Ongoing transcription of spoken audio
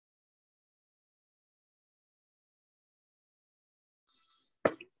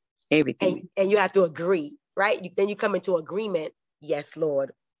Everything. And you have to agree, right? Then you come into agreement. Yes,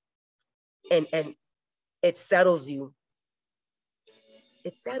 Lord. And it settles you.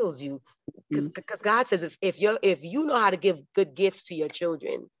 It settles you. Because God says if you know how to give good gifts to your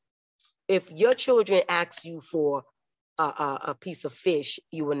children, if your children ask you for a piece of fish,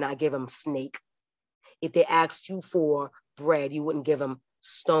 you will not give them snake. If they asked you for bread, you wouldn't give them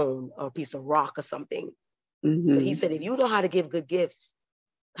stone or a piece of rock or something. So he said, if you know how to give good gifts,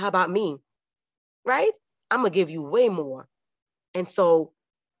 how about me? Right? I'm going to give you way more. And so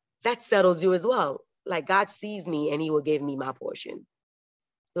that settles you as well. Like God sees me and he will give me my portion.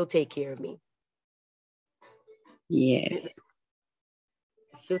 He'll take care of me. Yes.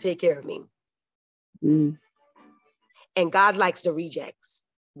 He'll take care of me. And God likes the rejects,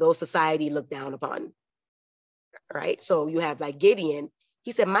 those society look down upon. Right? So you have like Gideon.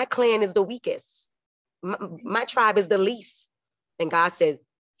 He said, my clan is the weakest. My tribe is the least. And God said,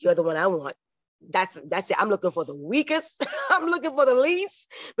 you're the one I want. That's it. I'm looking for the weakest. I'm looking for the least,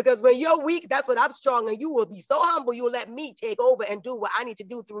 because when you're weak, that's when I'm strong, and you will be so humble. You'll let me take over and do what I need to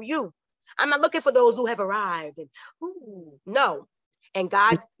do through you. I'm not looking for those who have arrived. And no. And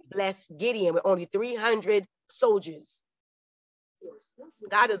God blessed Gideon with only 300 soldiers.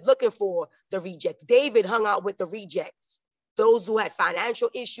 God is looking for the rejects. David hung out with the rejects, those who had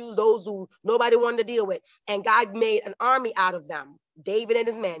financial issues, those who nobody wanted to deal with. And God made an army out of them. David and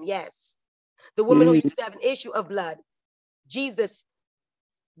his men, yes. The woman who used to have an issue of blood, Jesus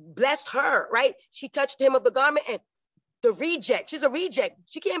blessed her, right? She touched him of the garment, and the reject, she's a reject.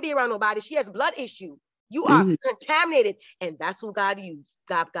 She can't be around nobody. She has blood issue. You are contaminated. And that's who God used.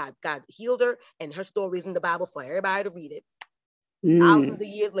 God healed her, and her story is in the Bible for everybody to read it. Thousands of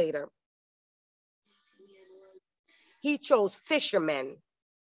years later. He chose fishermen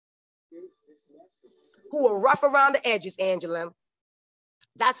who were rough around the edges, Angela.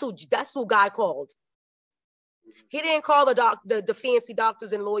 That's who God called. He didn't call the fancy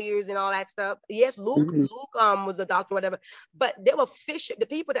doctors and lawyers and all that stuff. Yes, Luke was a doctor, whatever. But they were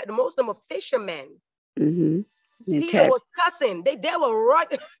most of them were fishermen. Peter was cussing. They were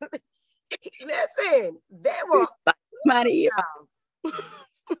right. Listen, they were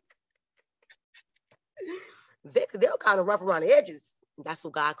they were kind of rough around the edges. That's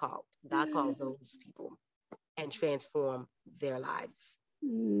who God called. God called those people and transformed their lives.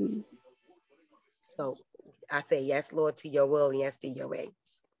 So I say yes, Lord, to your will and yes to your way,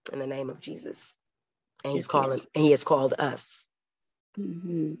 in the name of Jesus. And he's calling, and he has called us.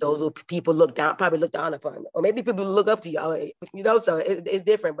 Those who people probably look down upon, or maybe people look up to you. You know, so it's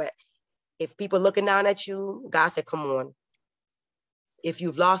different. But if people looking down at you, God said, "Come on." If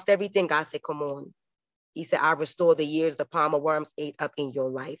you've lost everything, God said, "Come on." He said, "I restore the years the palmer worms ate up in your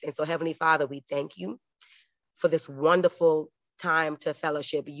life." And so, Heavenly Father, we thank you for this wonderful time to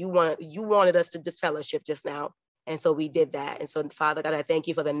fellowship. You wanted us to just fellowship just now. And so we did that. And so, Father God, I thank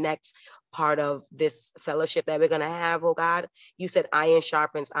you for the next part of this fellowship that we're going to have, oh God. You said iron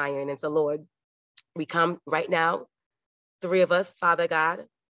sharpens iron. And so, Lord, we come right now, 3 of us, Father God,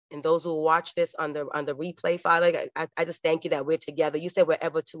 and those who watch this on the replay, Father, I just thank you that we're together. You said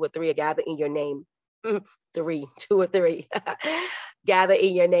wherever 2 or 3 are gathered in your name, 2 or 3, gather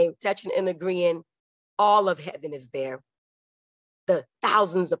in your name, touching and agreeing, all of heaven is there. The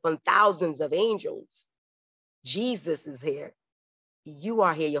thousands upon thousands of angels. Jesus is here. You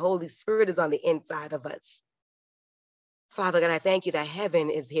are here. Your Holy Spirit is on the inside of us. Father God, I thank you that heaven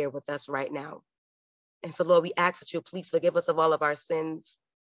is here with us right now. And so, Lord, we ask that you please forgive us of all of our sins.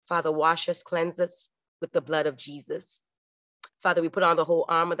 Father, wash us, cleanse us with the blood of Jesus. Father, we put on the whole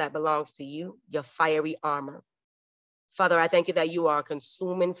armor that belongs to you, your fiery armor. Father, I thank you that you are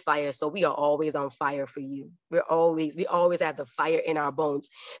consuming fire. So we are always on fire for you. We always have the fire in our bones,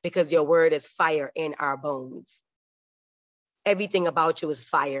 because your word is fire in our bones. Everything about you is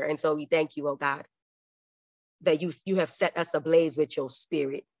fire. And so we thank you, oh God, that you have set us ablaze with your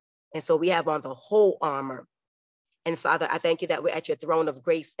spirit. And so we have on the whole armor. And Father, I thank you that we're at your throne of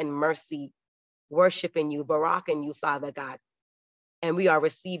grace and mercy, worshiping you, baracking you, Father God. And we are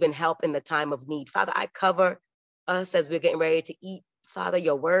receiving help in the time of need. Father, I cover us as we're getting ready to eat, Father,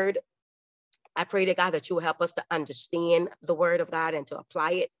 your word. I pray to God that you will help us to understand the word of God and to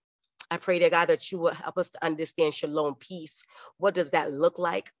apply it. I pray to God that you will help us to understand shalom, peace. What does that look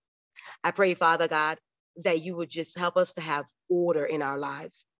like? I pray, Father God, that you would just help us to have order in our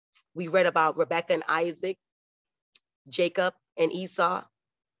lives. We read about Rebecca and Isaac, Jacob and Esau,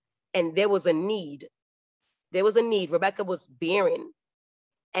 and there was a need. There was a need. Rebecca was barren,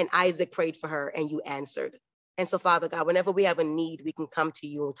 and Isaac prayed for her, and you answered. And so, Father God, whenever we have a need, we can come to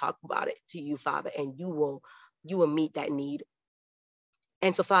you and talk about it to you, Father, and you will meet that need.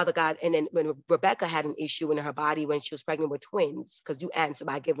 And so, Father God, and then when Rebecca had an issue in her body when she was pregnant with twins, because you answered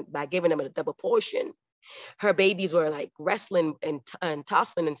by giving them a double portion, her babies were like wrestling and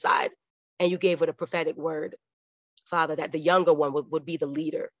tossing inside, and you gave her the prophetic word, Father, that the younger one would be the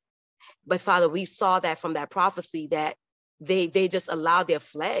leader. But Father, we saw that from that prophecy that they just allowed their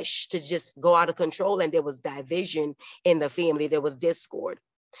flesh to just go out of control, and there was division in the family. There was discord.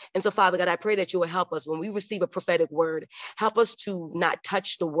 And so, Father God, I pray that you will help us when we receive a prophetic word. Help us to not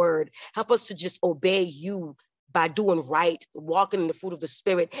touch the word. Help us to just obey you by doing right, walking in the fruit of the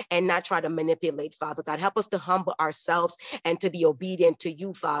Spirit, and not try to manipulate, Father God. Help us to humble ourselves and to be obedient to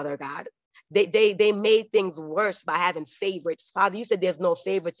you, Father God. They made things worse by having favorites. Father, you said there's no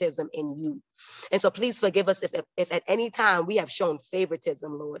favoritism in you. And so please forgive us if at any time we have shown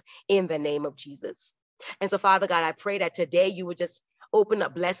favoritism, Lord, in the name of Jesus. And so, Father God, I pray that today you would just open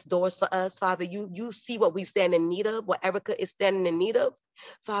up blessed doors for us. Father, you see what we stand in need of, what Erica is standing in need of.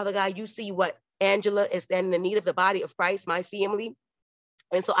 Father God, you see what Angela is standing in need of, the body of Christ, my family.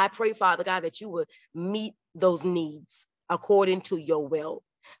 And so I pray, Father God, that you would meet those needs according to your will.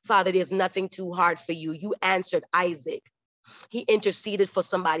 Father, there's nothing too hard for you. You answered Isaac. He interceded for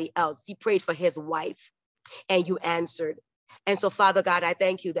somebody else. He prayed for his wife, and you answered. And so, Father God, I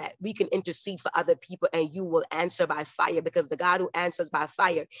thank you that we can intercede for other people and you will answer by fire, because the God who answers by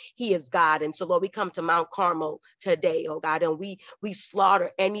fire, he is God. And so, Lord, we come to Mount Carmel today, oh God, and we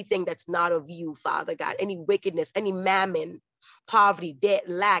slaughter anything that's not of you, Father God, any wickedness, any mammon, poverty, debt,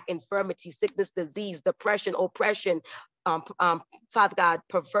 lack, infirmity, sickness, disease, depression, oppression, Father God,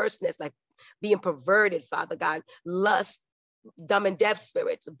 perverseness, like being perverted, Father God, lust, dumb and deaf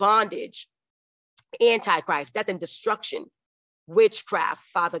spirits, bondage, antichrist, death and destruction, witchcraft,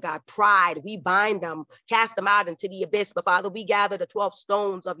 Father God, pride, we bind them, cast them out into the abyss. But Father, we gather the 12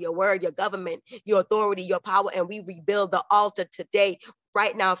 stones of your word, your government, your authority, your power, and we rebuild the altar today,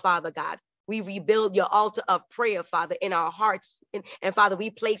 right now, Father God. We rebuild your altar of prayer, Father, in our hearts. And Father, we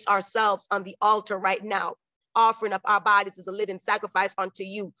place ourselves on the altar right now, offering up our bodies as a living sacrifice unto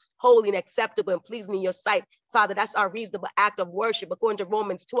you, holy and acceptable and pleasing in your sight. Father, that's our reasonable act of worship according to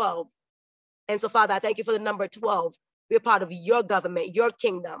Romans 12. And so, Father, I thank you for the number 12. We're part of your government, your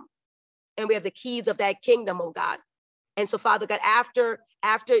kingdom, and we have the keys of that kingdom, oh God. And so, Father God, after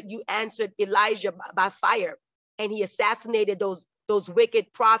you answered Elijah by fire, and he assassinated those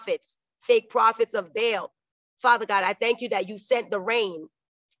wicked prophets, fake prophets of Baal, Father God, I thank you that you sent the rain.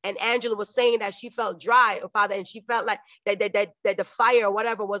 And Angela was saying that she felt dry, Father, and she felt like that the fire or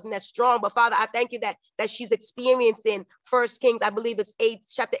whatever wasn't as strong. But Father, I thank you that she's experiencing 1 Kings, I believe it's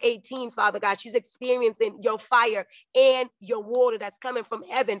chapter 18, Father God. She's experiencing your fire and your water that's coming from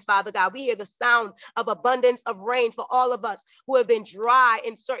heaven, Father God. We hear the sound of abundance of rain for all of us who have been dry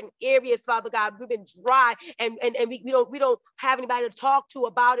in certain areas, Father God. We've been dry and we don't have anybody to talk to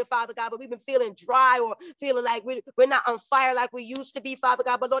about it, Father God, but we've been feeling dry or feeling like we're not on fire like we used to be, Father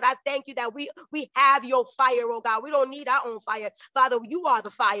God. But Lord, I thank you that we have your fire, oh God. We don't need our own fire. Father, you are the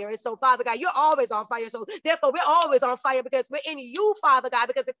fire. And so, Father God, you're always on fire. So therefore, we're always on fire because we're in you, Father God.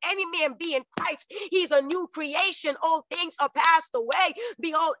 Because if any man be in Christ, he's a new creation. Old things are passed away.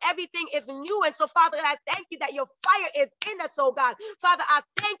 Behold, everything is new. And so, Father God, I thank you that your fire is in us, oh God. Father, I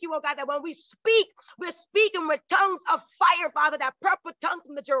thank you, oh God, that when we speak, we're speaking with tongues of fire, Father, that purple tongue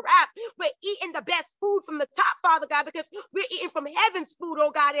from the giraffe. We're eating the best food from the top, Father God, because we're eating from heaven's food, oh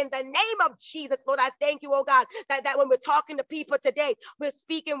God. In the name of Jesus, Lord, I thank you, oh God, that when we're talking to people today, we're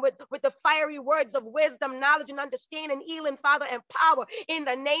speaking with the fiery words of wisdom, knowledge, and understanding, healing, Father, and power. In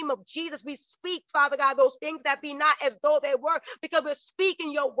the name of Jesus, we speak, Father God, those things that be not as though they were, because we're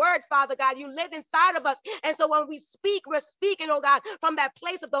speaking your word, Father God. You live inside of us. And so when we speak, we're speaking, oh God, from that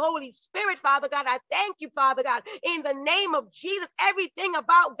place of the Holy Spirit, Father God. I thank you, Father God, in the name of Jesus. Everything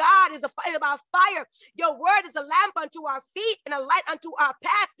about God is about fire. Your word is a lamp unto our feet and a light unto our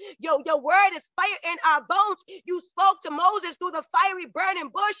path. Your word is fire in our bones. You spoke to Moses through the fiery burning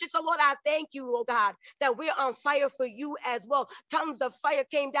bushes. So Lord, I thank you, oh God, that we're on fire for you as well. Tongues of fire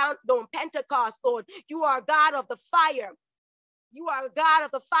came down on Pentecost, Lord. You are God of the fire. You are a God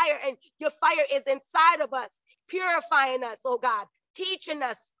of the fire, and your fire is inside of us, purifying us, oh God, teaching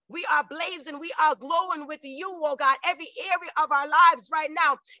us. We are blazing. We are glowing with you, oh God. Every area of our lives right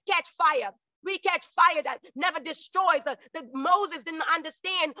now catch fire. We catch fire that never destroys. Moses didn't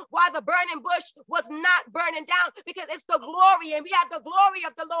understand why the burning bush was not burning down, because it's the glory, and we have the glory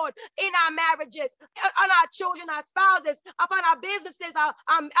of the Lord in our marriages, on our children, our spouses, upon our businesses,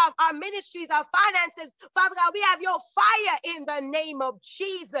 our ministries, our finances. Father God, we have your fire in the name of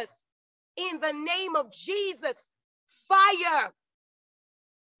Jesus. In the name of Jesus, fire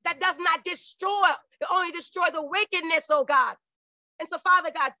that does not destroy, it only destroy the wickedness, oh God. And so, Father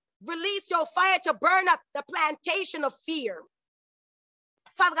God, release your fire to burn up the plantation of fear.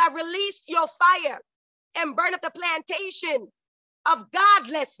 Father God, release your fire and burn up the plantation of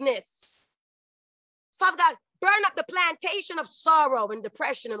godlessness. Father God, burn up the plantation of sorrow and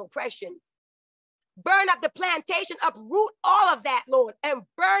depression and oppression. Burn up the plantation, uproot all of that, Lord, and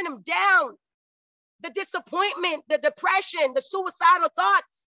burn them down. The disappointment, the depression, the suicidal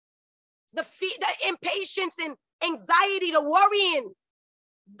thoughts, the impatience and anxiety, the worrying,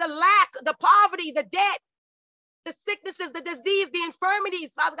 the lack, the poverty, the debt, the sicknesses, the disease, the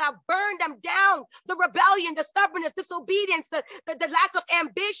infirmities, Father God, burn them down. The rebellion, the stubbornness, disobedience, the lack of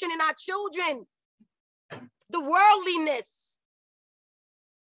ambition in our children, the worldliness,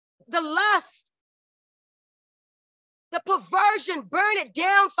 the lust, the perversion, burn it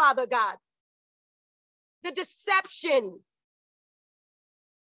down, Father God. The deception,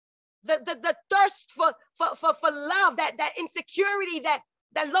 the thirst for love, that insecurity, that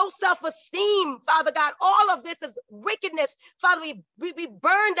low self-esteem, Father God, all of this is wickedness. Father, we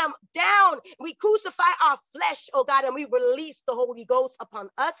burn them down. We crucify our flesh, oh God, and we release the Holy Ghost upon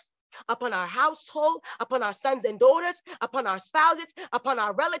us, upon our household, upon our sons and daughters, upon our spouses, upon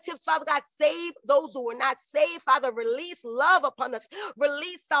our relatives. Father God, save those who are not saved. Father, release love upon us.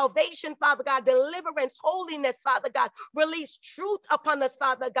 Release salvation, Father God, deliverance, holiness, Father God. Release truth upon us,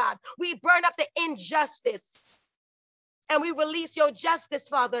 Father God. We burn up the injustice and we release your justice,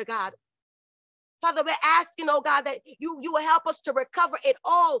 Father God. Father, we're asking, oh God, that you will help us to recover it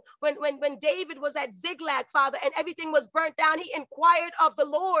all. When David was at Ziklag, Father, and everything was burnt down, he inquired of the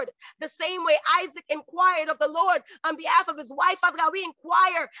Lord. The same way Isaac inquired of the Lord on behalf of his wife, Father God, we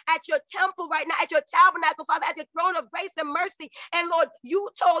inquire at your temple right now, at your tabernacle, Father, at the throne of grace and mercy. And Lord, you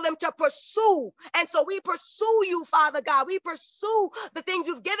told them to pursue. And so we pursue you, Father God. We pursue the things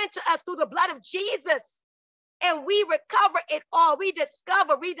you've given to us through the blood of Jesus. And we recover it all. We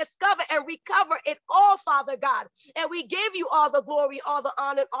discover, rediscover, and recover it all, Father God. And we give you all the glory, all the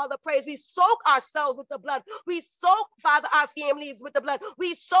honor, and all the praise. We soak ourselves with the blood. We soak, Father, our families with the blood.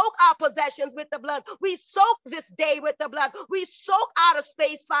 We soak our possessions with the blood. We soak this day with the blood. We soak outer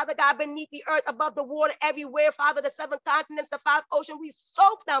space, Father God, beneath the earth, above the water, everywhere, Father, the 7 continents, the 5 oceans. We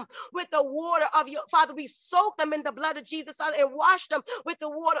soak them with the water of your, Father, we soak them in the blood of Jesus, Father, and wash them with the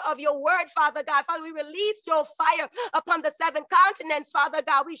water of your word, Father God. Father, we release your fire upon the 7 continents, Father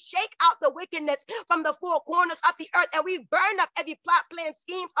God. We shake out the wickedness from the 4 corners of the earth, and we burn up every plot, plan,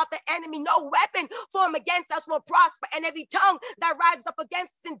 schemes of the enemy. No weapon formed against us will prosper, and every tongue that rises up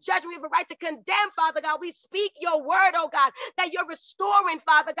against us in judgment, we have a right to condemn, Father God. We speak your word, oh God, that you're restoring,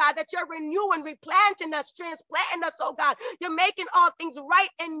 Father God, that you're renewing, replanting us, transplanting us, oh God. You're making all things right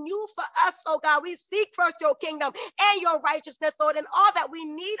and new for us, oh God. We seek first your kingdom and your righteousness, Lord, and all that we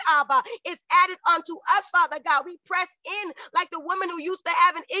need, Abba, is added unto us, Father God. We press in like the woman who used to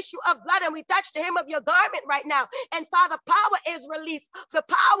have an issue of blood, and we touch the hem of your garment right now. And Father, power is released. The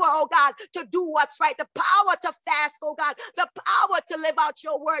power, oh God, to do what's right. The power to fast, oh God. The power to live out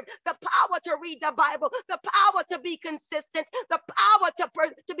your word. The power to read the Bible. The power to be consistent. The power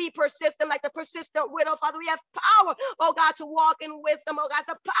to be persistent like the persistent widow. Father, we have power, oh God, to walk in wisdom, oh God.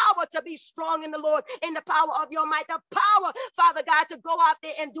 The power to be strong in the Lord, in the power of your might. The power, Father God, to go out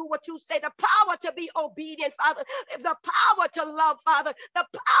there and do what you say. The power to be obedient, Father. The power to love, Father. The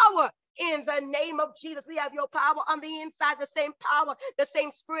power in the name of Jesus. We have your power on the inside, the same power, the same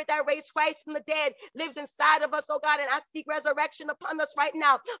spirit that raised Christ from the dead lives inside of us, oh God, and I speak resurrection upon us right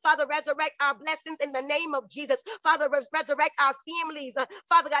now. Father, resurrect our blessings in the name of Jesus. Father, resurrect our families.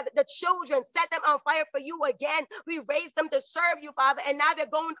 Father God, the children, set them on fire for you again. We raised them to serve you, Father, and now they're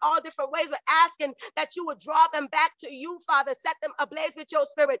going all different ways. We're asking that you would draw them back to you, Father. Set them ablaze with your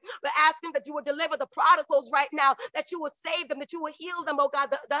spirit. We're asking that you would deliver the prodigals right now, that you would save them, that you would heal them, oh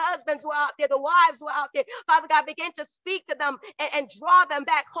God, the husbands who are out there, the wives who are out there. Father God, begin to speak to them and draw them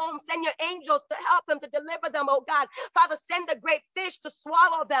back home. Send your angels to help them, to deliver them, oh God. Father, send the great fish to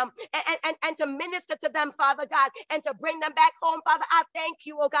swallow them and to minister to them, Father God, and to bring them back home. Father, I thank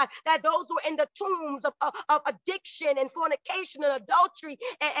you, oh God, that those who are in the tombs of addiction and fornication and adultery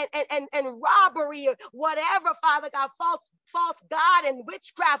and robbery or whatever, Father God, false God and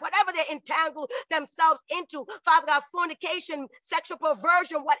witchcraft, whatever they entangle themselves into, Father God, fornication, sexual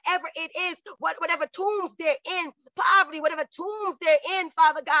perversion, whatever it is, whatever tombs they're in, poverty, whatever tombs they're in,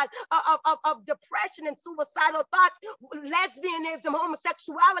 Father God, of depression and suicidal thoughts, lesbianism,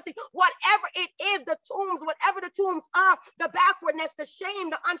 homosexuality, whatever it is, the tombs, whatever the tombs are, the backwardness, the shame,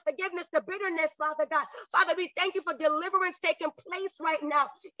 the unforgiveness, the bitterness, Father God. Father, we thank you for deliverance taking place right now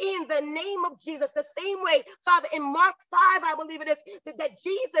in the name of Jesus. The same way, Father, in Mark 5, I believe it is, that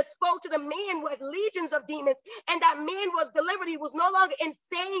Jesus spoke to the man with legions of demons, and that man was delivered. He was no longer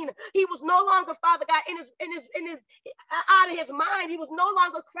insane. He was no longer, Father God, out of his mind. He was no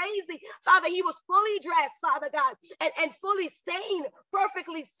longer crazy. Father, he was fully dressed, Father God, and fully sane,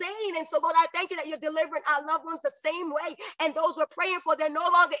 perfectly sane. And so, Lord, I thank you that you're delivering our loved ones the same way. And those we're praying for, they're no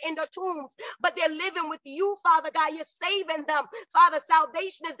longer in the tombs, but they're living with you, Father God. You're saving them. Father,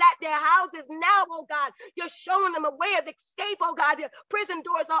 salvation is at their houses now, oh God. You're showing them a way of escape, oh God. Your prison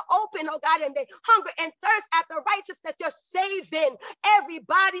doors are open, oh God, and they hunger and thirst after righteousness. You're saving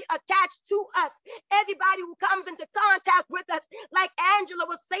everybody attached to us, everybody who comes into contact with us. Like Angela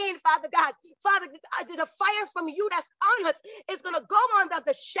was saying, Father God, Father, the fire from you that's on us is going to go under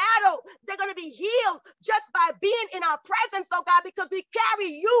the shadow. They're going to be healed just by being in our presence, oh God, because we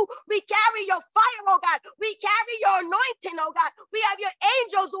carry you. We carry your fire, oh God. We carry your anointing, oh God. We have your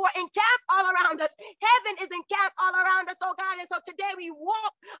angels who are encamped all around us. Heaven is encamped all around us, oh God. And so today we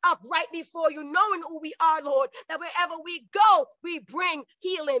walk upright before you, knowing who we are, Lord, that wherever we go, we bring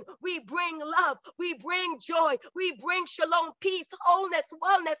healing, we bring love, we bring joy, we bring shalom, peace, wholeness,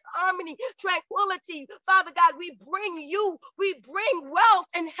 wellness, harmony, tranquility. Father God, we bring you, we bring wealth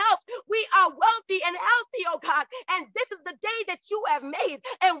and health. We are wealthy and healthy, oh God. And this is the day that you have made,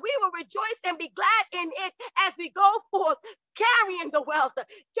 and we will rejoice and be glad in it as we go forth, carrying the wealth,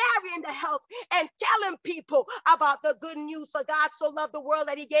 carrying the health, and telling people about the good news. For God so loved the world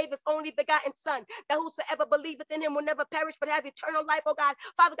that he gave his only begotten Son, that whosoever believeth in him will never perish but have eternal life, oh God.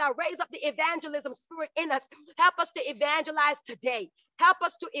 Father God, raise up the evangelism spirit in us. Help us to evangelize today. Help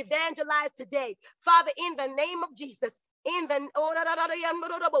us to evangelize today. Father, in the name of Jesus, in the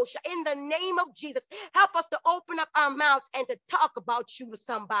name of Jesus, help us to open up our mouths and to talk about you to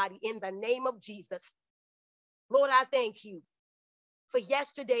somebody in the name of Jesus. Lord, I thank you for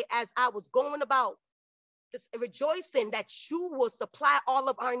yesterday as I was going about just rejoicing that you will supply all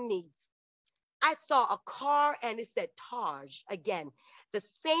of our needs. I saw a car and it said Taj again. The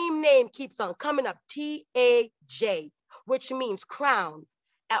same name keeps on coming up, T-A-J, which means crown.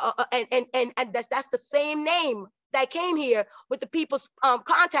 And that's the same name that came here with the people's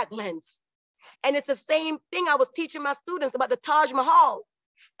contact lens. And it's the same thing I was teaching my students about the Taj Mahal.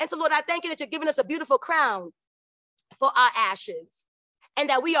 And so, Lord, I thank you that you're giving us a beautiful crown for our ashes, and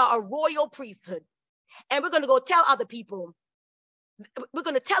that we are a royal priesthood. And we're going to go tell other people. We're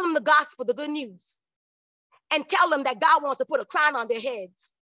going to tell them the gospel, the good news, and tell them that God wants to put a crown on their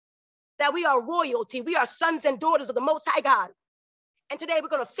heads, that we are royalty. We are sons and daughters of the Most High God. And today we're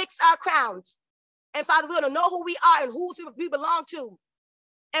going to fix our crowns. And Father, we're going to know who we are and who we belong to.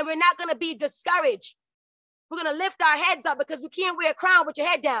 And we're not going to be discouraged. We're going to lift our heads up, because you can't wear a crown with your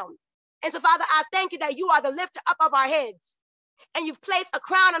head down. And so, Father, I thank you that you are the lifter up of our heads, and you've placed a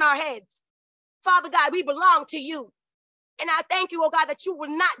crown on our heads. Father God, we belong to you. And I thank you, oh God, that you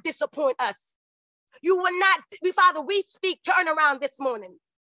will not disappoint us. You will not, Father, we speak turnaround this morning.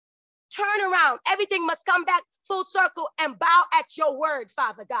 Turn around. Everything must come back full circle and bow at your word,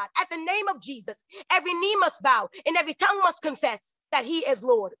 Father God. At the name of Jesus, every knee must bow and every tongue must confess that he is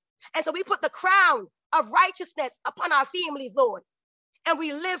Lord. And so we put the crown of righteousness upon our families, Lord. And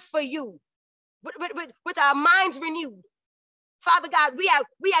we live for you with our minds renewed. Father God, we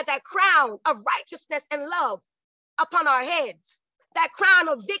have that crown of righteousness and love upon our heads, that crown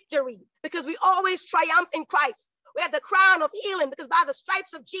of victory, because we always triumph in Christ. We have the crown of healing, because by the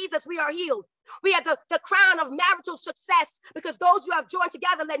stripes of Jesus, we are healed. We have the crown of marital success, because those you have joined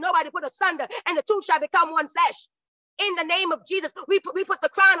together, let nobody put asunder, and the two shall become one flesh. In the name of Jesus, we put the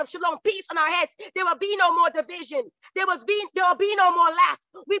crown of shalom, peace on our heads. There will be no more division. There will be no more lack.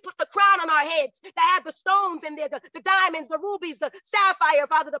 We put the crown on our heads that have the stones in there, the diamonds, the rubies, the sapphire,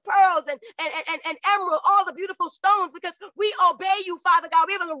 Father, the pearls and emerald, all the beautiful stones, because we obey you, Father God.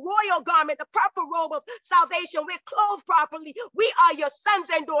 We have a royal garment, the purple robe of salvation. We're clothed properly. We are your sons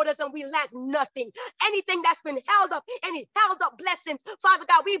and daughters, and we lack nothing. Anything that's been held up, any held up blessings, Father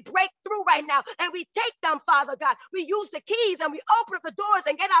God, we break through right now and we take them, Father God. We use the keys and we open up the doors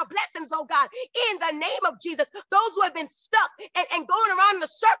and get our blessings, oh oh God, in the name of Jesus. Those who have been stuck and going around in a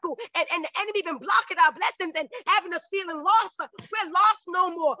circle and the enemy been blocking our blessings and having us feeling lost. We're lost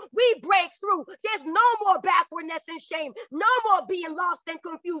no more. We break through. There's no more backwardness and shame. No more being lost and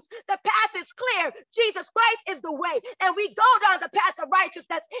confused. The path is clear. Jesus Christ is the way. And we go down the path of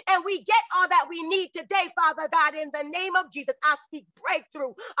righteousness and we get all that we need today, Father God, in the name of Jesus. I speak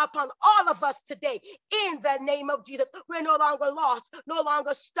breakthrough upon all of us today in the name of Jesus. We're no longer lost, no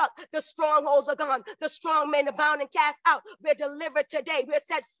longer stuck. The strongholds are gone. The strong men are bound and cast out. We're delivered today. We're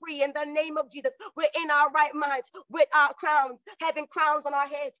set free in the name of Jesus. We're in our right minds with our crowns, having crowns on our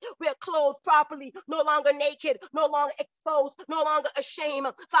heads. We're clothed properly, no longer naked, no longer exposed, no longer ashamed.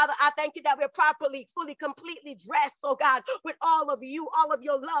 Father, I thank you that we're properly, fully, completely dressed, oh God, with all of you, all of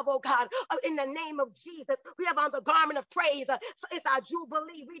your love, oh God, in the name of Jesus. We have on the garment of praise. It's our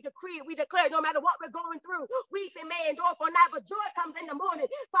jubilee. We decree, we declare, no matter what we're going through, weeping may endure for a night, but joy comes in the morning.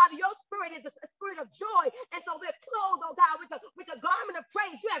 Father, your spirit is a spirit of joy. And so we're clothed, oh God, with the garment of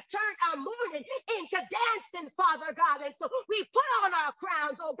praise. You have turned our mourning into dancing, Father God. And so we put on our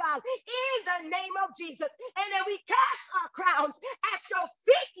crowns, oh God, in the name of Jesus. And then we cast our crowns at your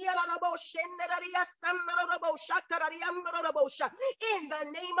feet. In the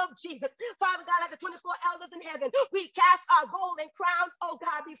name of Jesus. Father God, like the 24 elders in heaven, we cast our golden crowns, oh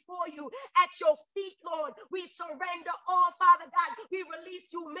God, before you at your feet, Lord. We surrender all, Father God. We release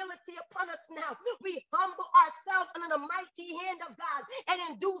humility upon us now. We humble ourselves under the mighty hand of God. And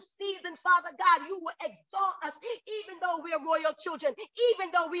in due season, Father God, you will exalt us, even though we are royal children,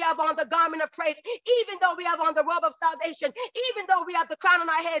 even though we have on the garment of praise, even though we have on the robe of salvation, even though we have the crown on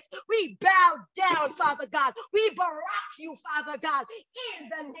our heads. We bow down, Father God. We barack you, Father God, in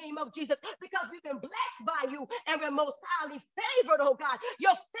the name of Jesus, because we've been blessed by you and we're most highly favored, oh God.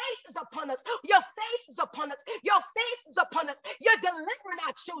 Your face is upon us. Your face is upon us. Your face is upon us. You're delivering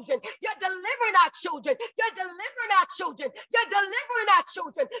our children. You're delivering our children. You're delivering our children. You're delivering our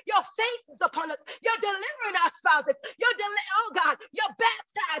children. Your face is upon us. You're delivering our spouses. Oh God, you're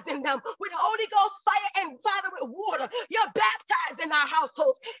baptizing them with Holy Ghost fire and Father with water. You're baptizing our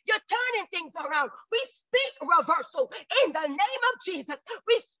households. You're turning things around. We speak reversal in the name of Jesus.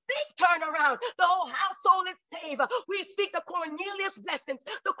 We speak turnaround. The whole household is saved. We speak the Cornelius blessings,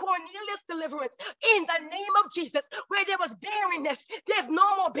 the Cornelius deliverance in the name of Jesus. Where there was barrenness, there's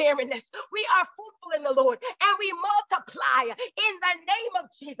no more barrenness. We are fruitful in the Lord and we multiply in the name of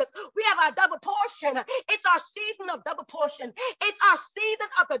Jesus. We have our double portion. It's our season of double portion. It's our season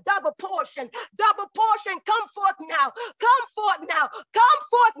of the double portion. Double portion, come forth now. Come forth now. Come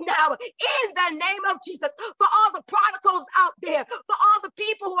forth now in the name of Jesus. For all the prodigals out there, for all the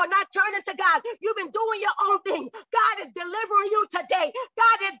people who are not turning to God, you've been doing your own thing. God is delivering you today.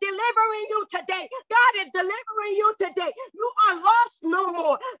 God is delivering you today. God is delivering you today. You are lost no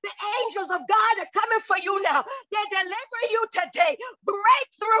more. The angels of God are coming for you now. They're delivering you today.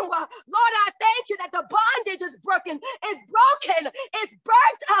 Breakthrough. Lord, I thank you that the bondage is broken. It's broken. It's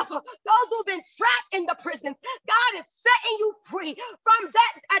burnt up. Those who've been trapped in the prisons, God is setting you free from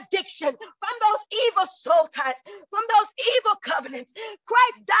that addiction, from those evil soul ties, from those evil covenants.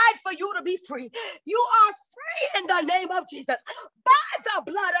 Christ died for you to be free. You are free in the name of Jesus. By the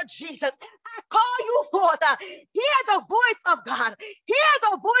blood of Jesus, I call you forth. Hear the voice of God. Hear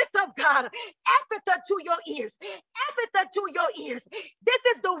the voice of God. Ephphatha to your ears. Ephphatha to your ears. This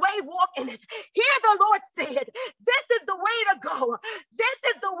is the way, walk in it. Hear the Lord say it. This is the way to go. This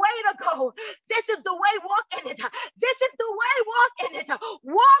is the way to go. This is the way, walk in it. This is the way, walk in it.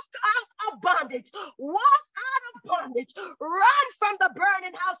 Walk out of bondage. Walk out of bondage. Run from the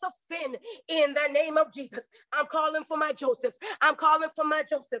burning house of sin in the name of Jesus. I'm calling for my Josephs. I'm calling for my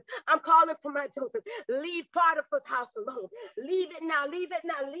Joseph. I'm calling for my Joseph. Leave Potiphar's house alone. Leave it now. Leave it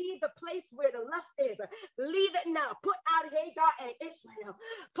now. Leave the place where the lust is. Leave it now. Put out Hagar and Ishmael.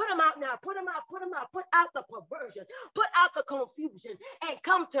 Put them out now. Put them out. Put them out. Put out the perversion. Put out the confusion. And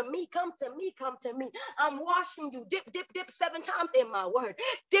come to me. Come to me. Come to me. I'm washing you. Dip, dip, dip 7 times in my word.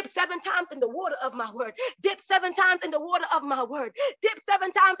 Dip 7 times in the water of my word. Dip 7 times in the water of my word. Dip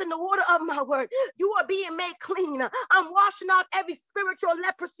 7 times in the water of my word. You are being made clean. I'm washing off every spiritual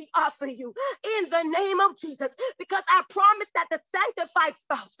leprosy off of you in the name of Jesus, because I promise that the sanctified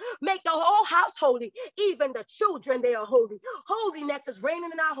spouse make the whole house holy, even the children, they are holy. Holiness is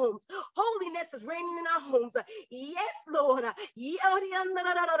reigning in our homes. Holiness is reigning in our homes. Yes, Lord.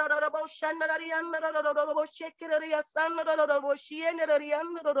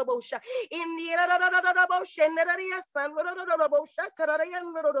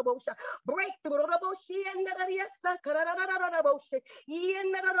 Breakthrough.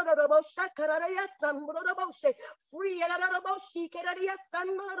 Free.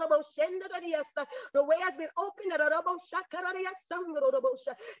 The way has been opened.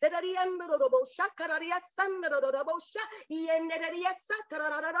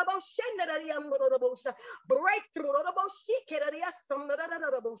 Breakthrough.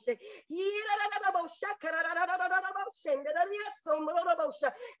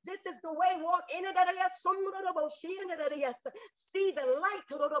 This is the way. Walk in it. See the light.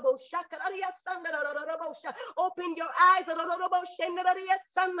 Open your eyes.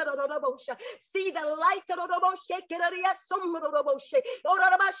 See the light.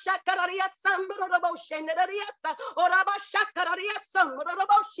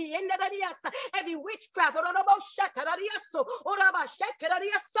 Every witchcraft,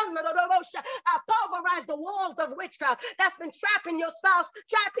 I pulverize the walls of witchcraft that's been trapping your spouse,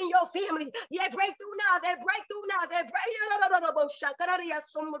 trapping your family. Yeah, break through now. They break through now. They break.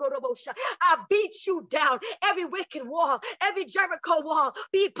 I beat you down. Every wicked wall, every Jericho wall,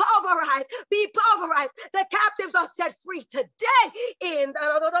 be pulverized. Be pulverized. The captives are set free today. In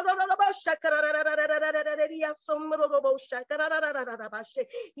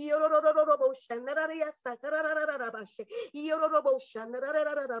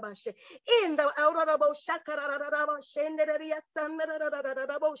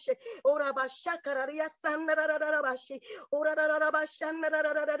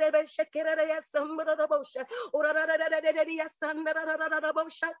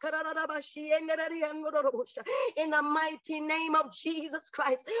in the mighty name of Jesus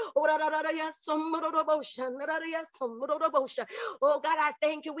Christ. Oh God, I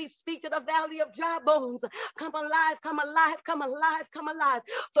thank you. We speak to the valley of dry bones. Come alive, come alive, come alive, come alive.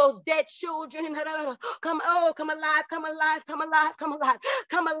 Those dead children, come alive, come alive, come alive, come alive,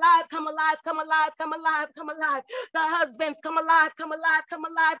 come alive, come alive, come alive, come alive, come alive. The husbands, come alive, come alive, come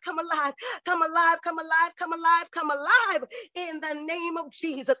alive, come alive, come alive, come alive, come alive, come alive. In the name of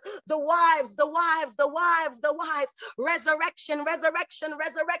Jesus, the wives, the wives, the wives, the wives. Resurrection, resurrection,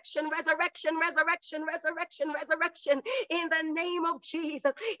 resurrection, resurrection, resurrection, resurrection, resurrection. In the name of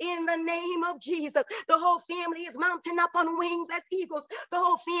Jesus, in the name of Jesus, the whole family is mounting up on wings as eagles. The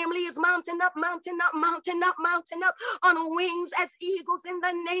whole family is mounting up, mounting up, mounting up, mounting up on wings as eagles. In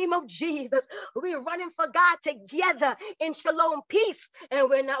the name of Jesus, we're running for God together in shalom peace, and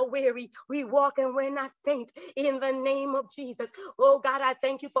we're not weary. We walk and we're not faint. In the name of Jesus, oh God, I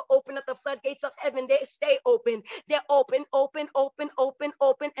thank you for opening up the floodgates of heaven. They stay open. They're open, open, open, open,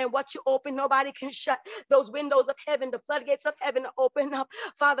 open. And what you open, nobody can shut. Those windows of heaven, the floodgates of heaven are open up.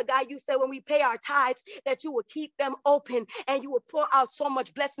 Father God, you said when we pay our tithes that you would keep them open and you would pour out so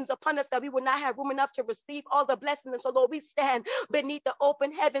much blessings upon us that we would not have room enough to receive all the blessings. And so, Lord, we stand beneath the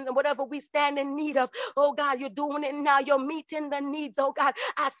open heaven, and whatever we stand in need of, oh God, you're doing it now. You're meeting the needs, oh God.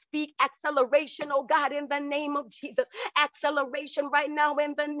 I speak acceleration, oh God, in the name of Jesus. Acceleration right now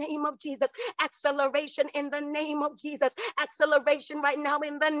in the name of Jesus. Acceleration in the name of Jesus. Acceleration right now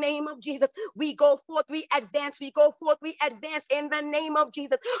in the name of Jesus. We go forth, we advance, we go forth, we advance in the name of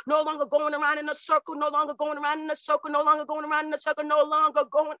Jesus. No longer going around in a circle, no longer going around in a circle, no longer going around in a circle, no longer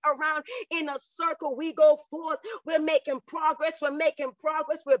going around in a circle. We go forth, we're making progress, we're making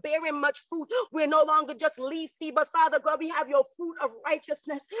progress, we're bearing much fruit. We're no longer just leafy, but Father God, we have your fruit of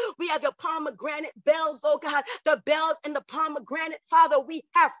righteousness. We have your pomegranate bells, oh God, the bells and the pomegranate. Father, we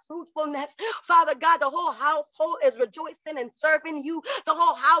have fruitfulness. Father God, the whole household is rejoicing and serving you. The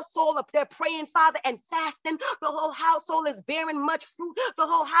whole household up there praying, Father, and fasting. The whole household is bearing much fruit. The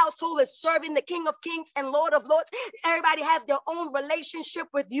whole household is serving the King of Kings and Lord of Lords. Everybody has their own relationship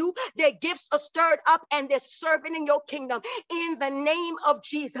with you. Their gifts are stirred up and they're serving in your kingdom. In the name of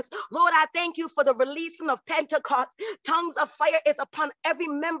Jesus, Lord, I thank you for the releasing of Pentecost. Tongues of fire is upon every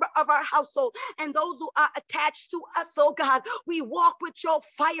member of our household and those who are attached to us, oh God. We walk with your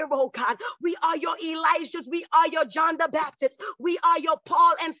fire, oh God. We are your Elijahs. We are your John the Baptist. We are your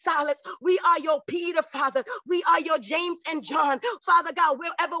Paul and Silas. We are your Peter, Father. We are your James and John. Father God,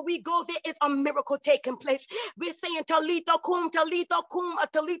 wherever we go, there is a miracle taking place. We're saying, Talita kum, Talita kum,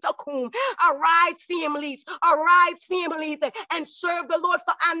 Talita kum. Arise, families, and serve the Lord.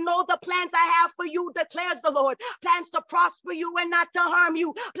 For I know the plans I have for you, declares the Lord. Plans to prosper you and not to harm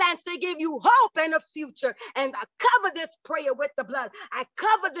you. Plans to give you hope and a future. And I cover this prayer with the blood. I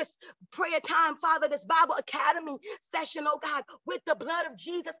cover this prayer time, Father, this Bible Academy session, oh God, with the blood of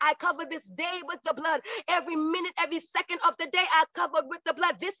Jesus. Jesus, I cover this day with the blood. Every minute, every second of the day, I cover with the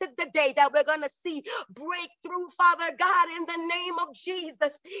blood. This is the day that we're going to see breakthrough, Father God, in the name of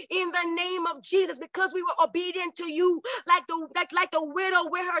Jesus. In the name of Jesus, because we were obedient to you, like the widow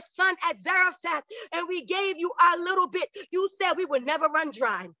with her son at Zarephath, and we gave you our little bit. You said we would never run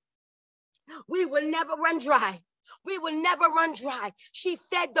dry. We will never run dry. We will never run dry. She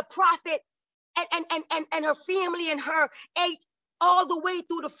fed the prophet, and her family and her ate all the way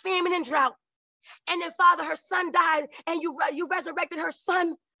through the famine and drought. And then, Father, her son died, and you resurrected her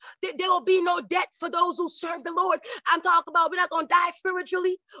son. There will be no debt for those who serve the Lord. I'm talking about we're not going to die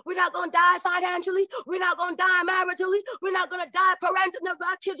spiritually. We're not going to die financially. We're not going to die maritally. We're not going to die parentally.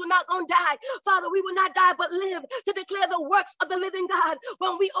 Our kids will not going to die. Father, we will not die but live to declare the works of the living God.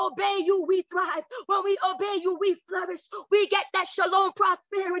 When we obey you, we thrive. When we obey you, we flourish. We get that shalom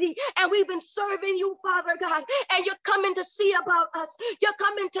prosperity. And we've been serving you, Father God. And you're coming to see about us. You're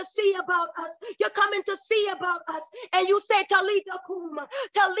coming to see about us. You're coming to see about us. And you say, Talitha kum,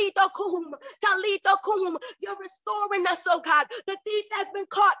 Talitha kum, Talitha kum. You're restoring us, oh God. The thief has been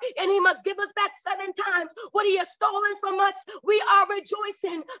caught, and he must give us back 7 times what he has stolen from us. We are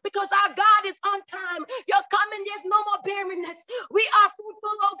rejoicing because our God is on time. You're coming, there's no more barrenness. We are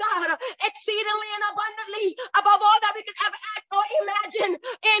fruitful, oh God, exceedingly and abundantly above all that we could ever ask or imagine.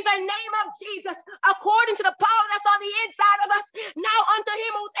 In the name of Jesus, according to the power that's on the inside of us, now unto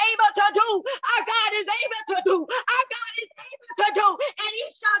him who's able to do, our God is able to do, our God is able to do, and he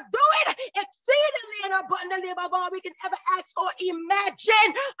shall do it exceedingly and abundantly above all we can ever ask or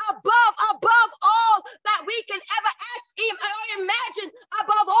imagine, above all that we can ever ask or imagine,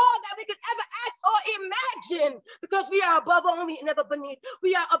 above all that we can ever ask or imagine, because we are above only and never beneath.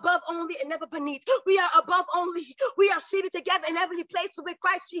 We are above only and never beneath. We are above only. We are seated together in heavenly places with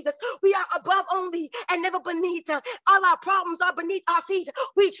Christ Jesus. We are above only and never beneath. All our problems are beneath our feet.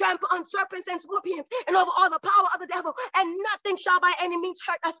 We trample on serpents and scorpions and over all the power of the devil, and nothing shall by any means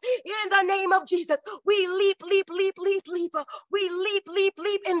hurt us. In the name of Jesus, we leap. We leap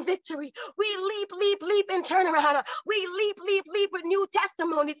in victory. We leap in turnaround. We leap with new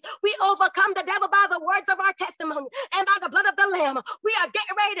testimonies. We overcome the devil by the words of our testimony and by the blood of the Lamb. We are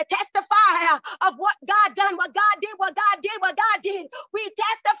getting ready to testify of what God done, what God did. We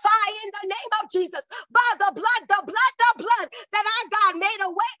testify in the name of Jesus by the blood that our God made a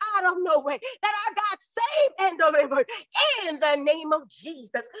way out of no way, that our God saved and delivered in the name of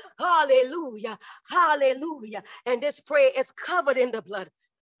Jesus. Hallelujah. Hallelujah. And this prayer is covered in the blood,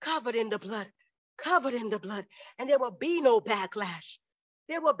 covered in the blood, covered in the blood. And there will be no backlash.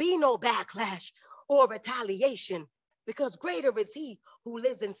 There will be no backlash or retaliation, because greater is he who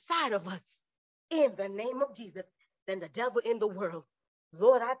lives inside of us in the name of Jesus than the devil in the world.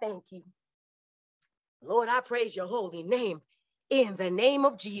 Lord, I thank you. Lord, I praise your holy name in the name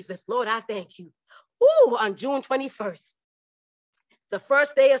of Jesus. Lord, I thank you. Ooh, on June 21st, the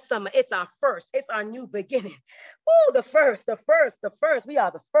first day of summer. It's our first. It's our new beginning. Ooh, the first. We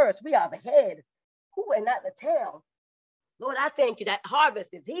are the first. We are the head. Ooh, and not the tail. Lord, I thank you that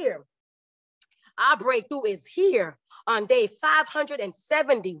harvest is here. Our breakthrough is here on day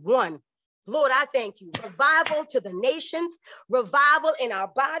 571. Lord, I thank you. Revival to the nations, revival in our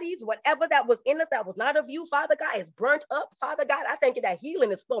bodies, whatever that was in us that was not of you, Father God, is burnt up. Father God, I thank you that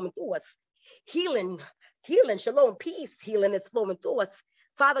healing is flowing through us. Healing, shalom, peace, healing is flowing through us.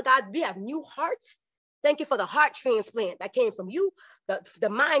 Father God, we have new hearts. Thank you for the heart transplant that came from you, the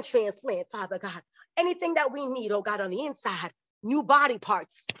mind transplant, Father God. Anything that we need, oh God, on the inside, new body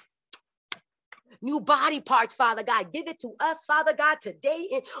parts. New body parts, Father God. Give it to us, Father God, today.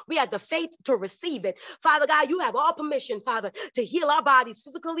 And we have the faith to receive it. Father God, you have all permission, Father, to heal our bodies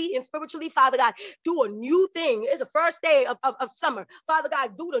physically and spiritually, Father God. Do a new thing. It's the first day of summer. Father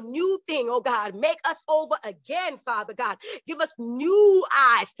God, do the new thing, oh God. Make us over again, Father God. Give us new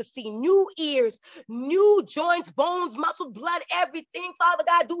eyes to see, new ears, new joints, bones, muscle, blood, everything, Father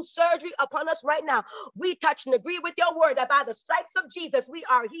God. Do surgery upon us right now. We touch and agree with your word that by the stripes of Jesus, we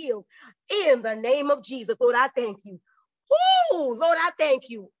are healed. In the name of Jesus, Lord, I thank you. Woo, Lord, I thank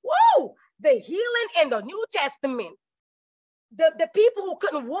you. Woo, the healing in the New Testament. The people who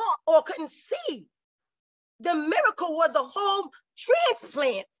couldn't walk or couldn't see. The miracle was a home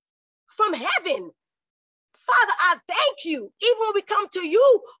transplant from heaven. Father, I thank you. Even when we come to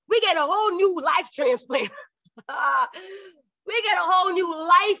you, we get a whole new life transplant. We get a whole new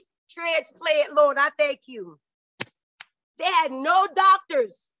life transplant, Lord. I thank you. They had no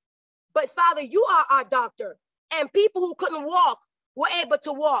doctors. But Father, you are our doctor, and people who couldn't walk were able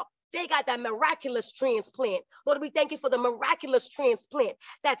to walk. They got that miraculous transplant. Lord, we thank you for the miraculous transplant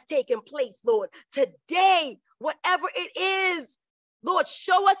that's taking place, Lord. Today, whatever it is Lord,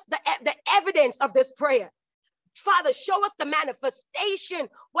 show us the evidence of this prayer. Father, show us the manifestation,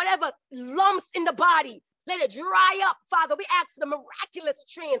 whatever lumps in the body, let it dry up. Father, we ask for the miraculous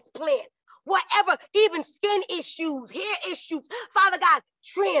transplant. Whatever, even skin issues, hair issues, Father God,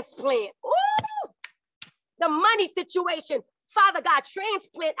 transplant. Ooh, the money situation, Father God,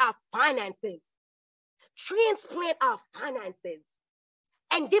 transplant our finances. Transplant our finances.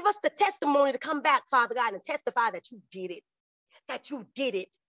 And give us the testimony to come back, Father God, and testify that you did it, that you did it,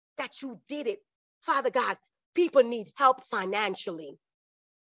 that you did it. Father God, people need help financially.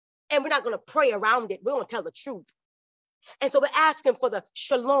 And we're not going to pray around it. We're going to tell the truth. And so we're asking for the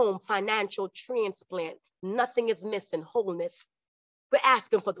shalom financial transplant. Nothing is missing, wholeness. We're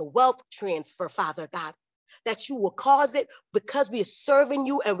asking for the wealth transfer, Father God, that you will cause it because we are serving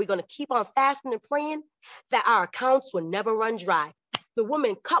you and we're going to keep on fasting and praying that our accounts will never run dry. The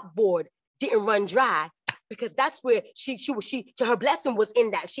woman cupboard didn't run dry because that's where her blessing was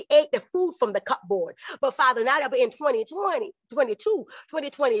in that. She ate the food from the cupboard. But Father, now that we're in 2022,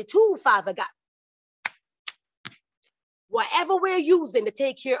 Father God, whatever we're using to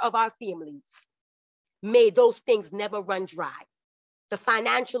take care of our families, may those things never run dry. The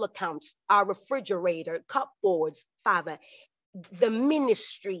financial accounts, our refrigerator, cupboards, Father, the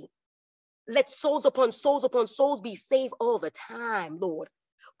ministry, let souls upon souls be saved all the time, Lord.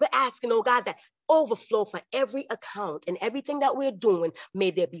 We're asking, oh God, that overflow for every account and everything that we're doing,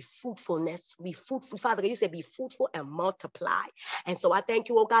 may there be fruitfulness, be fruitful. Father God, you said be fruitful and multiply. And so I thank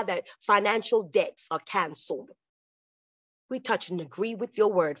you, oh God, that financial debts are canceled. We touch and agree with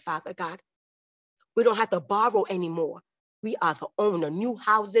your word, Father God. We don't have to borrow anymore. We are the owner. New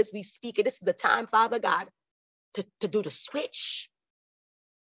houses, we speak it. This is the time, Father God, to do the switch.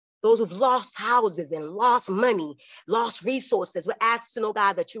 Those who've lost houses and lost money, lost resources, we're asking, oh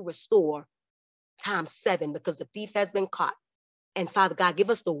God, that you restore times 7 because the thief has been caught. And Father God,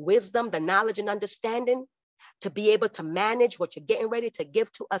 give us the wisdom, the knowledge and understanding to be able to manage what you're getting ready to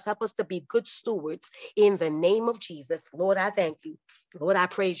give to us. Help us to be good stewards in the name of Jesus. Lord, I thank you. Lord, I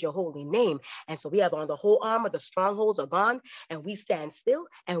praise your holy name. And so we have on the whole armor, the strongholds are gone, and we stand still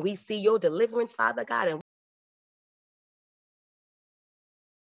and we see your deliverance, Father God. And